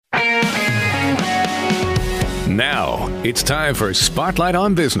Now, it's time for Spotlight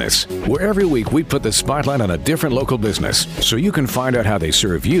on Business, where every week we put the spotlight on a different local business so you can find out how they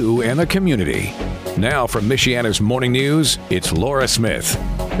serve you and the community. Now from Michiana's Morning News, it's Laura Smith.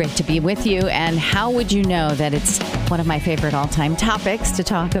 Great to be with you. And how would you know that it's one of my favorite all-time topics to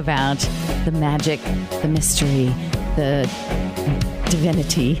talk about? The magic, the mystery, the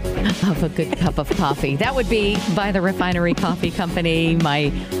divinity of a good cup of coffee. That would be by the Refinery Coffee Company.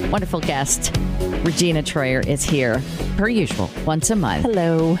 My wonderful guest, Regina Troyer, is here, per usual, once a month.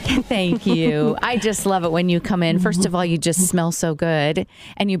 Hello. Thank you. I just love it when you come in. First of all, you just smell so good,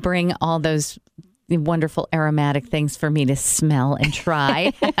 and you bring all those wonderful aromatic things for me to smell and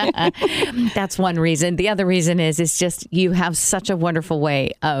try. That's one reason. The other reason is it's just you have such a wonderful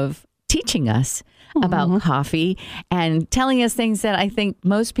way of teaching us about coffee and telling us things that I think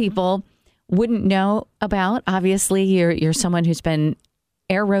most people wouldn't know about. Obviously, you're someone who's been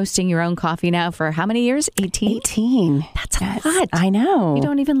air roasting your own coffee now for how many years? 18? 18. That's a lot. I know. You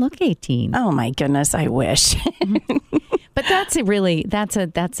don't even look 18. Oh my goodness, I wish. But that's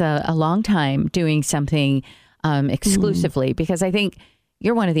a long time doing something exclusively, because I think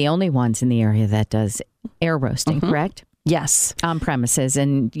you're one of the only ones in the area that does air roasting, correct? Yes. On premises,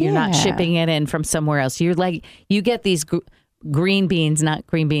 and you're not shipping it in from somewhere else. You're like, you get these green beans, not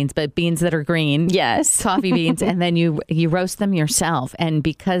green beans, but beans that are green. Yes. Coffee beans. And then you roast them yourself. And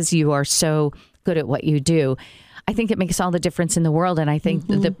because you are so good at what you do, I think it makes all the difference in the world. And I think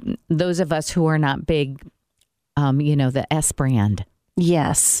those of us who are not big, the S brand.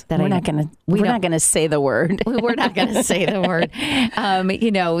 Yes. We're not going to say the word. We're not going to say the word.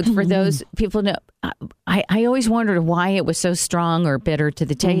 For those people, I always wondered why it was so strong or bitter to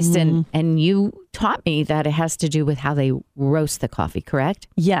the taste. And you taught me that it has to do with how they roast the coffee, correct?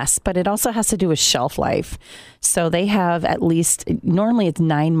 Yes, but it also has to do with shelf life. So they have at least, normally it's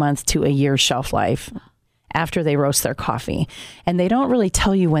 9 months to a year shelf life after they roast their coffee. And they don't really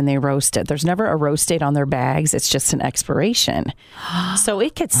tell you when they roast it. There's never a roast date on their bags. It's just an expiration. So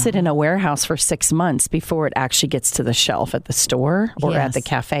it could sit in a warehouse for 6 months before it actually gets to the shelf at the store or at the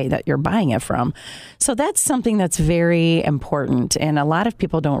cafe that you're buying it from. So that's something that's very important. And a lot of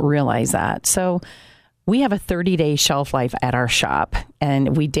people don't realize that. So we have a 30-day shelf life at our shop,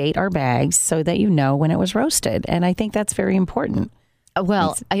 and we date our bags so that you know when it was roasted. And I think that's very important.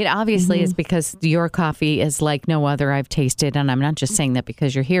 Well, it obviously is because your coffee is like no other I've tasted. And I'm not just saying that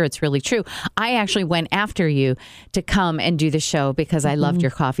because you're here. It's really true. I actually went after you to come and do the show because I loved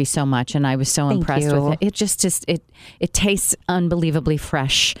your coffee so much. And I was so impressed with it. It tastes unbelievably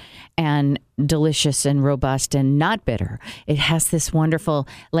fresh and delicious and robust and not bitter. It has this wonderful,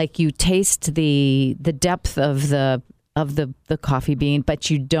 like you taste the depth of the coffee bean, but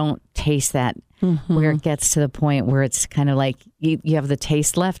you don't taste that where it gets to the point where it's kind of like you have the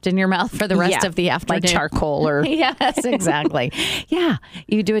taste left in your mouth for the rest of the afternoon. Like charcoal or... Yes, exactly. Yeah,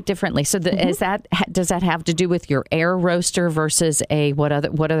 you do it differently. So does that have to do with your air roaster versus what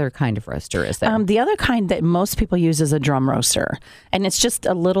other kind of roaster is there? The other kind that most people use is a drum roaster. And it's just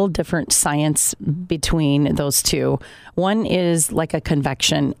a little different science between those two. One is like a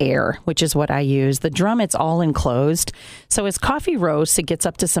convection air, which is what I use. The drum, it's all enclosed. So as coffee roasts, it gets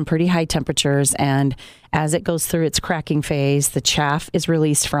up to some pretty high temperatures. And as it goes through its cracking phase, the chaff is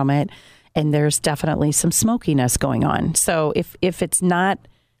released from it. And there's definitely some smokiness going on. So if it's not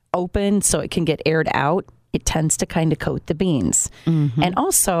open so it can get aired out, it tends to kind of coat the beans. And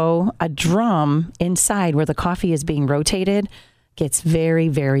also a drum inside where the coffee is being rotated gets very,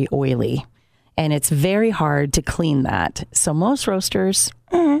 very oily. And it's very hard to clean that. So most roasters,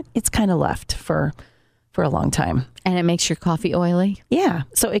 it's kind of left for a long time. And it makes your coffee oily? Yeah.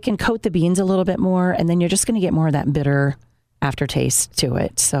 So it can coat the beans a little bit more, and then you're just going to get more of that bitter aftertaste to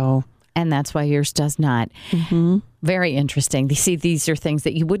it. So, and that's why yours does not. Very interesting. You see, these are things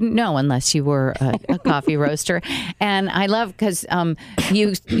that you wouldn't know unless you were a coffee roaster. And I love because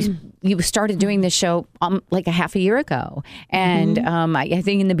you started doing this show like a half a year ago. And I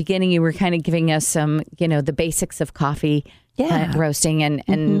think in the beginning you were kind of giving us some, the basics of coffee roasting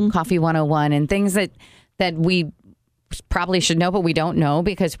and Coffee 101 and things that we probably should know, but we don't know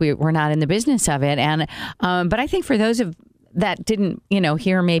because we're not in the business of it. And but I think for those that didn't,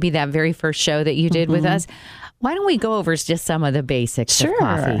 hear maybe that very first show that you did with us, why don't we go over just some of the basics of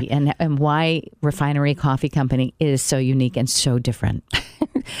coffee and why Refinery Coffee Company is so unique and so different?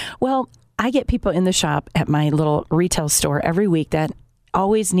 Well, I get people in the shop at my little retail store every week that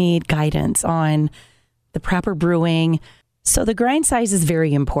always need guidance on the proper brewing. So the grind size is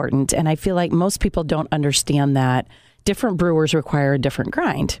very important. And I feel like most people don't understand that different brewers require a different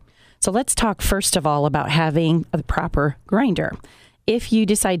grind. So let's talk first of all about having a proper grinder. If you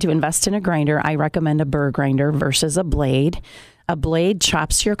decide to invest in a grinder, I recommend a burr grinder versus a blade. A blade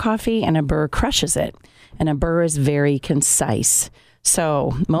chops your coffee and a burr crushes it. And a burr is very concise.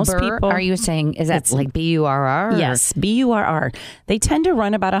 So most people... Are you saying, is that like B-U-R-R? Yes, B-U-R-R. They tend to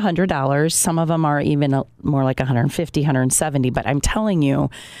run about $100. Some of them are even more like $150, $170. But I'm telling you,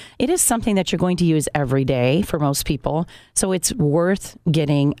 it is something that you're going to use every day for most people. So it's worth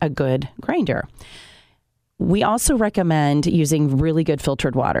getting a good grinder. We also recommend using really good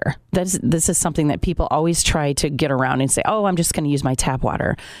filtered water. This is something that people always try to get around and say, oh, I'm just going to use my tap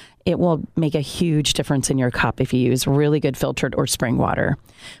water. It will make a huge difference in your cup if you use really good filtered or spring water.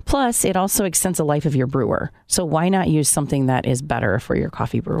 Plus, it also extends the life of your brewer. So why not use something that is better for your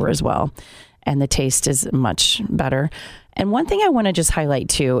coffee brewer as well? And the taste is much better. And one thing I want to just highlight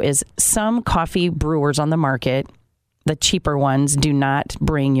too is some coffee brewers on the market, the cheaper ones, do not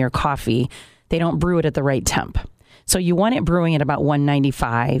bring your coffee. They don't brew it at the right temp. So you want it brewing at about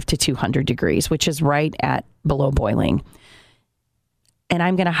 195 to 200 degrees, which is right at below boiling. And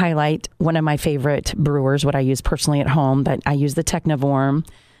I'm going to highlight one of my favorite brewers, what I use personally at home, that I use the Technivorm,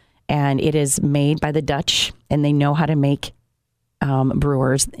 and it is made by the Dutch, and they know how to make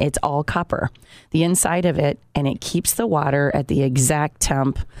brewers. It's all copper, the inside of it, and it keeps the water at the exact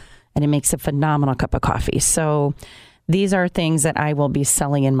temp, and it makes a phenomenal cup of coffee. So these are things that I will be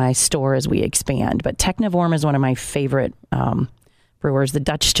selling in my store as we expand. But Technivorm is one of my favorite brewers. The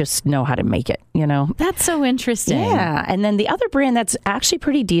Dutch just know how to make it, you know. That's so interesting. Yeah. And then the other brand that's actually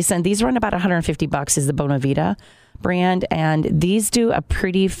pretty decent, these run about $150, is the Bonavita brand. And these do a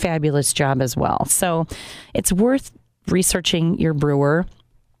pretty fabulous job as well. So it's worth researching your brewer.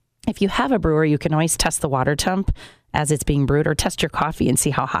 If you have a brewer, you can always test the water temp as it's being brewed, or test your coffee and see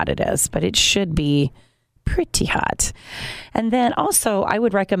how hot it is. But it should be pretty hot. And then also, I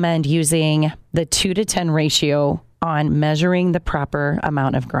would recommend using the 2-to-10 ratio on measuring the proper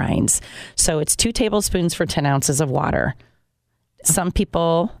amount of grinds. So it's 2 tablespoons for 10 ounces of water. Some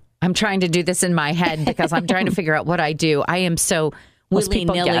people... I'm trying to do this in my head because I'm trying to figure out what I do. I am so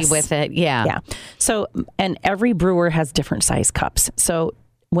willy-nilly with it. Yeah. So, and every brewer has different size cups. So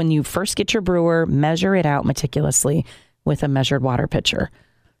when you first get your brewer, measure it out meticulously with a measured water pitcher.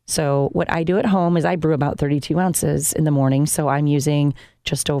 So what I do at home is I brew about 32 ounces in the morning. So I'm using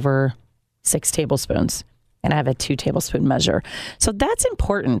just over 6 tablespoons. And I have a 2 tablespoon measure. So that's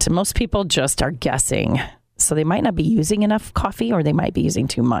important. Most people just are guessing. So they might not be using enough coffee, or they might be using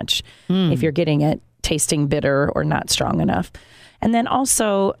too much if you're getting it tasting bitter or not strong enough. And then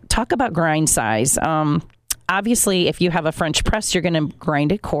also talk about grind size. Obviously, if you have a French press, you're going to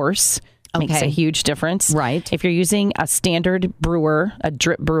grind it coarse. Makes a huge difference. Right. If you're using a standard brewer, a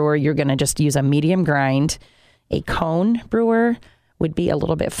drip brewer, you're going to just use a medium grind. A cone brewer would be a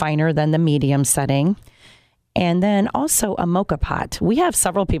little bit finer than the medium setting. And then also a mocha pot. We have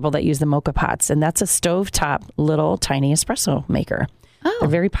several people that use the mocha pots, and that's a stovetop little tiny espresso maker. Oh. They're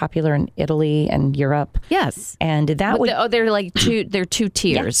very popular in Italy and Europe. Yes. And that they're like they're 2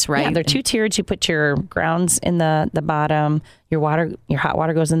 tiers, right? Yeah, they're 2 tiered. You put your grounds in the bottom, your hot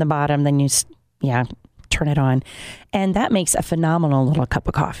water goes in the bottom, then you turn it on. And that makes a phenomenal little cup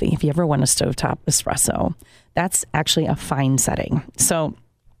of coffee. If you ever want a stovetop espresso, that's actually a fine setting. So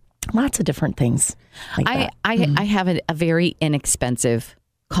lots of different things like that. I have a very inexpensive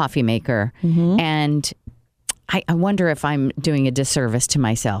coffee maker, and I wonder if I'm doing a disservice to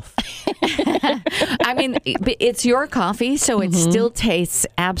myself. I mean, it's your coffee, so it still tastes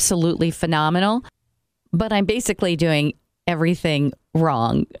absolutely phenomenal, but I'm basically doing everything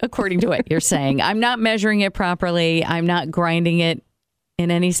wrong, according to what you're saying. I'm not measuring it properly. I'm not grinding it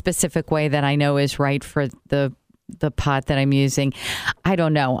in any specific way that I know is right for the pot that I'm using. I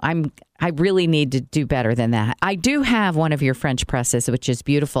don't know. I really need to do better than that. I do have one of your French presses, which is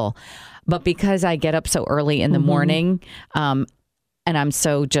beautiful, but because I get up so early in the morning, and I'm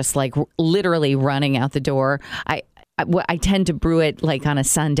so just like literally running out the door, I tend to brew it like on a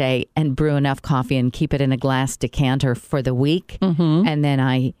Sunday and brew enough coffee and keep it in a glass decanter for the week. And then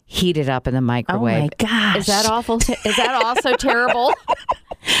I heat it up in the microwave. Oh my gosh. Is that awful? Is that also terrible?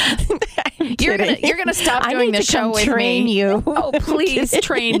 You're gonna stop doing the show with train me. You. Oh, please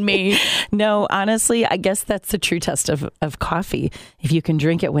train me. No, honestly, I guess that's the true test of coffee. If you can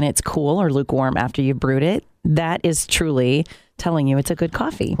drink it when it's cool or lukewarm after you brewed it, that is truly telling you it's a good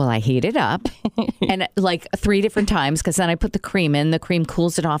coffee. Well, I heat it up and like 3 different times because then I put the cream in. The cream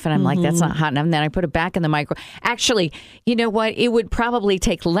cools it off and I'm like, that's not hot enough. And then I put it back in the micro. Actually, you know what? It would probably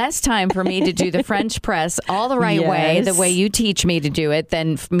take less time for me to do the French press all the right way, the way you teach me to do it,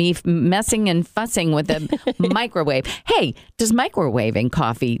 than me messing and fussing with the microwave. Hey, does microwaving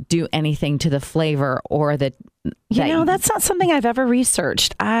coffee do anything to the flavor or the... That's not something I've ever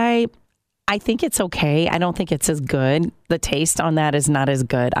researched. I think it's okay. I don't think it's as good. The taste on that is not as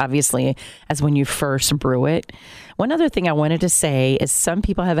good, obviously, as when you first brew it. One other thing I wanted to say is some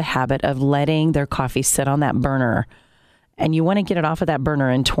people have a habit of letting their coffee sit on that burner. And you want to get it off of that burner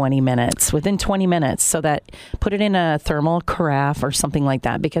in 20 minutes, within 20 minutes. So that put it in a thermal carafe or something like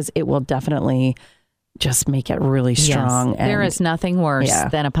that, because it will definitely just make it really strong. Yes. There is nothing worse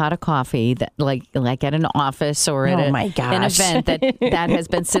than a pot of coffee that, like at an office or at an event that has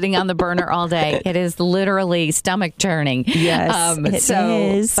been sitting on the burner all day. It is literally stomach churning. Yes, it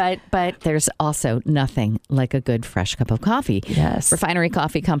is. But there's also nothing like a good fresh cup of coffee. Yes. Refinery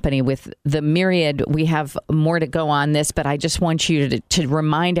Coffee Company with the myriad. We have more to go on this, but I just want you to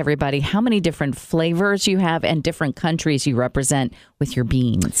remind everybody how many different flavors you have and different countries you represent with your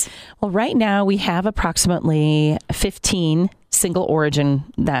beans. Well, right now we have approximately 15 single origin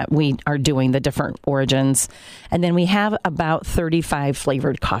that we are doing, the different origins. And then we have about 35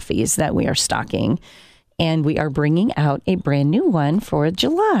 flavored coffees that we are stocking. And we are bringing out a brand new one for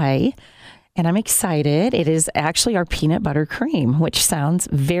July. And I'm excited. It is actually our peanut butter cream, which sounds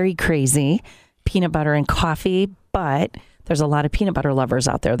very crazy. Peanut butter and coffee, but there's a lot of peanut butter lovers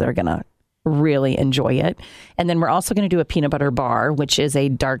out there that are going to really enjoy it. And then we're also going to do a peanut butter bar, which is a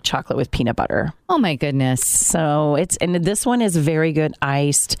dark chocolate with peanut butter. Oh my goodness. So and this one is very good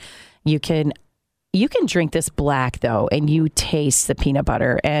iced. You can drink this black though, and you taste the peanut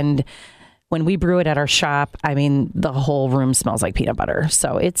butter. And when we brew it at our shop, I mean, the whole room smells like peanut butter.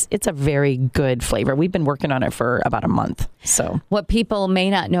 So it's a very good flavor. We've been working on it for about a month. So what people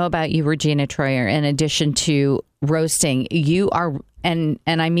may not know about you, Regina Troyer, in addition to roasting, you are, and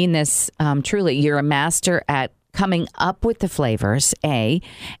I mean this truly, you're a master at coming up with the flavors,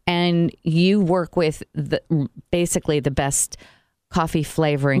 and you work with basically the best coffee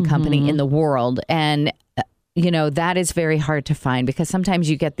flavoring company in the world. And that is very hard to find because sometimes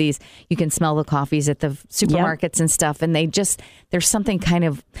you get these, you can smell the coffees at the supermarkets and stuff, and there's something kind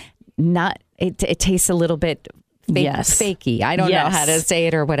of not, it tastes a little bit fakey. I don't know how to say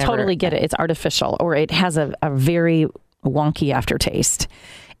it or whatever. Totally get it. It's artificial, or it has a very wonky aftertaste.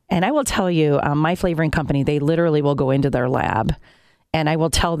 And I will tell you, my flavoring company, they literally will go into their lab and I will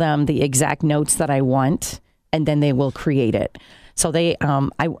tell them the exact notes that I want, and then they will create it. So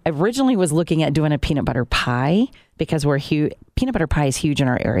I originally was looking at doing a peanut butter pie because peanut butter pie is huge in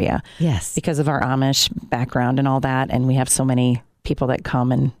our area. Yes. Because of our Amish background and all that. And we have so many people that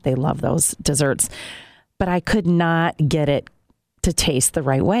come and they love those desserts. But I could not get it to taste the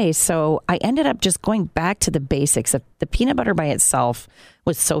right way. So I ended up just going back to the basics. Of the peanut butter by itself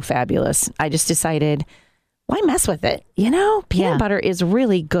was so fabulous. I just decided, why mess with it? Peanut butter is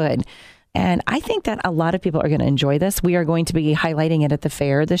really good. And I think that a lot of people are going to enjoy this. We are going to be highlighting it at the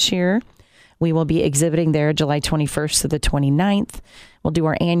fair this year. We will be exhibiting there July 21st to the 29th. We'll do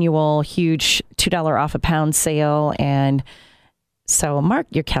our annual huge $2 off a pound sale. And so mark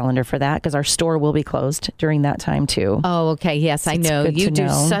your calendar for that because our store will be closed during that time too. Oh, okay. Yes, I know. You do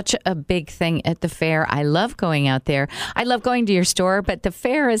such a big thing at the fair. I love going out there. I love going to your store, but the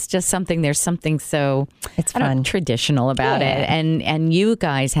fair is just something, there's something so it's fun, traditional about it. And you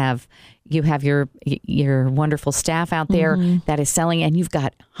guys have your wonderful staff out there that is selling, and you've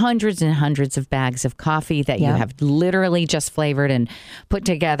got hundreds and hundreds of bags of coffee that you have literally just flavored and put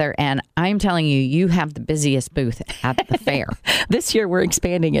together. And I'm telling you, you have the busiest booth at the fair. This year we're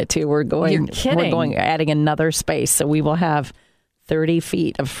expanding it too. We're adding another space. So we will have 30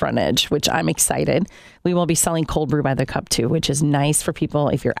 feet of frontage, which I'm excited. We will be selling cold brew by the cup too, which is nice for people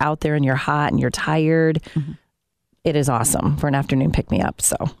if you're out there and you're hot and you're tired. It is awesome for an afternoon pick-me-up.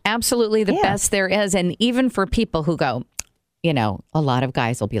 So absolutely the best there is. And even for people who go, a lot of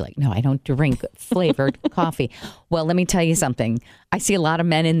guys will be like, no, I don't drink flavored coffee. Well, let me tell you something. I see a lot of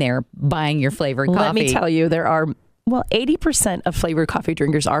men in there buying your flavored coffee. Let me tell you, there are, 80% of flavored coffee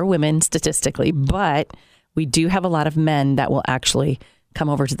drinkers are women statistically, but we do have a lot of men that will actually come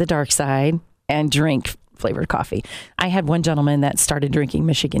over to the dark side and drink flavored coffee. I had one gentleman that started drinking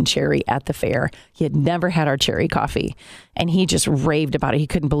Michigan cherry at the fair. He had never had our cherry coffee, and he just raved about it. He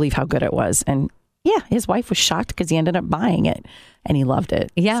couldn't believe how good it was. And his wife was shocked because he ended up buying it and he loved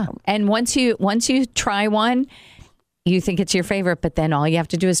it. Yeah. So. And once you try one, you think it's your favorite, but then all you have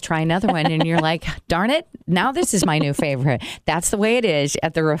to do is try another one and you're like, darn it, now this is my new favorite. That's the way it is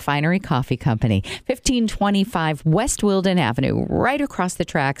at the Refinery Coffee Company, 1525 West Wilden Avenue, right across the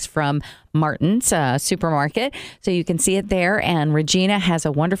tracks from Martin's supermarket. So you can see it there. And Regina has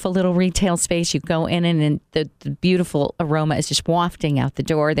a wonderful little retail space. You go in and the beautiful aroma is just wafting out the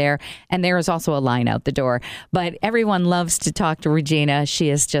door there. And there is also a line out the door. But everyone loves to talk to Regina. She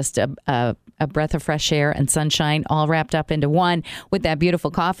is just a breath of fresh air and sunshine all wrapped up into one with that beautiful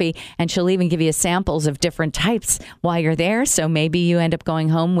coffee. And she'll even give you samples of different types while you're there. So maybe you end up going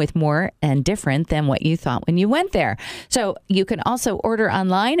home with more and different than what you thought when you went there. So you can also order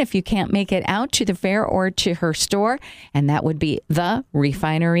online if you can't make it out to the fair or to her store. And that would be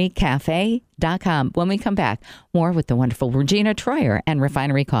therefinerycafe.com. When we come back, more with the wonderful Regina Troyer and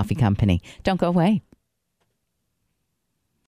Refinery Coffee Company. Don't go away.